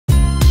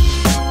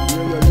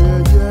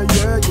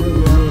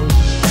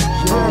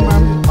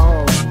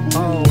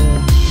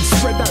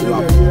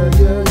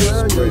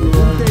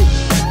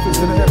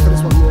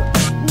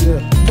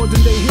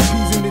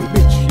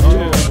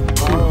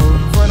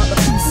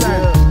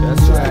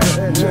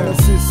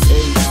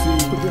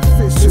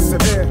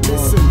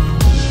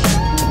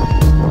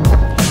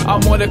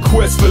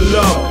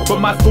but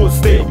my thoughts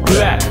stay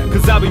black.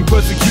 Cause I've been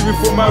persecuted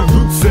for my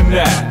roots and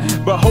that.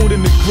 But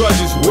holding the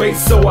grudges weight,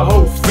 so I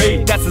hold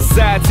faith that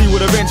society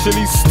will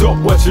eventually stop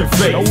watching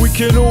face. And we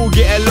can all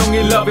get along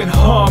in love and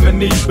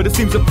harmony, but it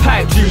seems a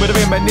pipe dream would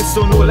reminisce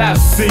on all I've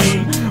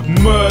seen.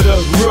 Murder,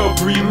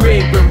 robbery,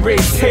 rape and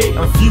race hate,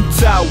 and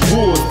futile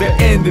wars that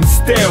end in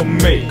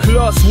stalemate.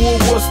 Class war,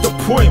 what's the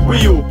point?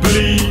 We all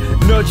bleed.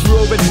 Nurture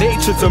over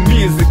nature to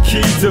me is the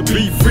key. To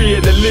be free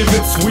of the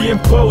limits we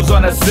impose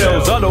on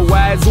ourselves.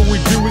 Otherwise all we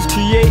do is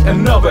create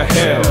another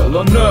hell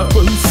on earth.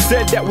 But who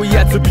said that we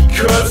had to be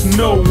cursed?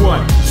 No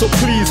one. So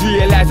please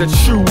realize the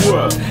true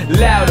word.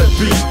 Louder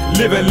beat,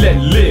 live and let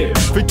live.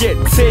 Forget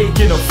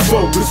taking a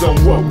focus on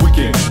what we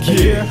can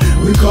give.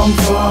 We come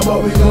far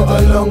but we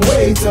got a long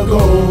way to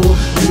go.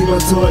 We were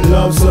taught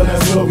love, so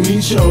that's what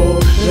we show.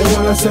 They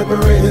wanna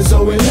separate us,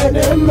 so we let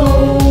them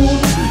know.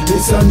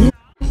 It's a new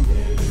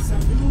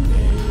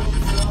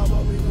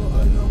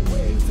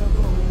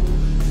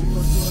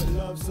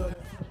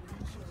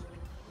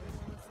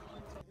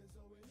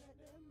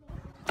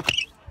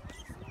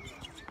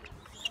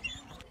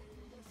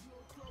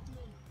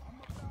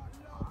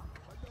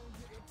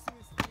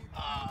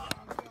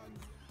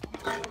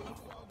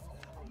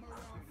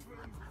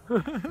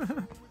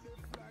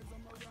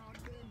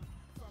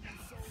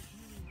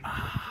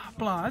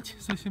Pláč,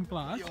 slyším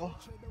pláč. Jo.